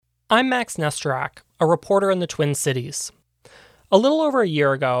I'm Max Nestorak, a reporter in the Twin Cities. A little over a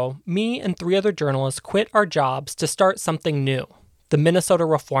year ago, me and 3 other journalists quit our jobs to start something new, the Minnesota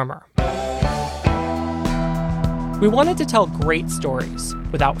Reformer. We wanted to tell great stories,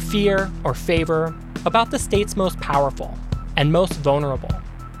 without fear or favor, about the state's most powerful and most vulnerable.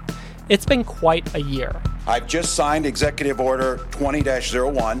 It's been quite a year. I've just signed Executive Order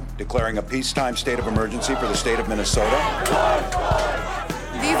 20-01, declaring a peacetime state of emergency for the state of Minnesota.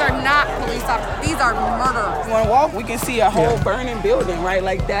 These are not police officers. These are murderers. When we walk, we can see a whole burning building, right?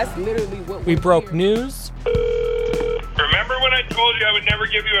 Like, that's literally what we broke news. Remember when I told you I would never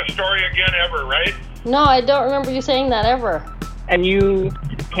give you a story again ever, right? No, I don't remember you saying that ever. And you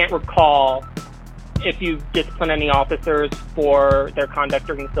can't recall if you disciplined any officers for their conduct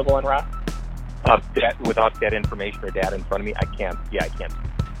during the civil unrest? Without that information or data in front of me, I can't. Yeah, I can't.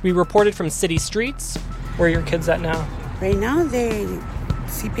 We reported from city streets. Where are your kids at now? Right now,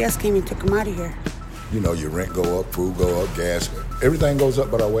 CPS came and took them out of here. You know, your rent go up, food go up, gas, everything goes up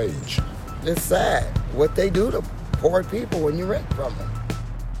but our wage. It's sad what they do to poor people when you rent from them.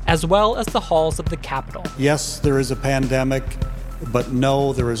 As well as the halls of the Capitol. Yes, there is a pandemic, but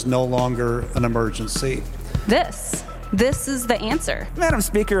no, there is no longer an emergency. This is the answer. Madam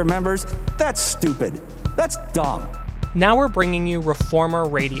Speaker and members, that's stupid. That's dumb. Now we're bringing you Reformer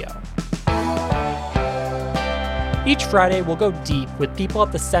Radio. Each Friday, we'll go deep with people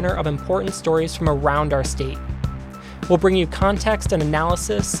at the center of important stories from around our state. We'll bring you context and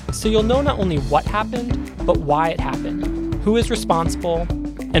analysis so you'll know not only what happened, but why it happened, who is responsible,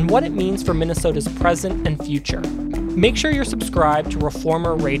 and what it means for Minnesota's present and future. Make sure you're subscribed to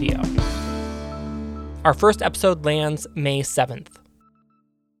Reformer Radio. Our first episode lands May 7th.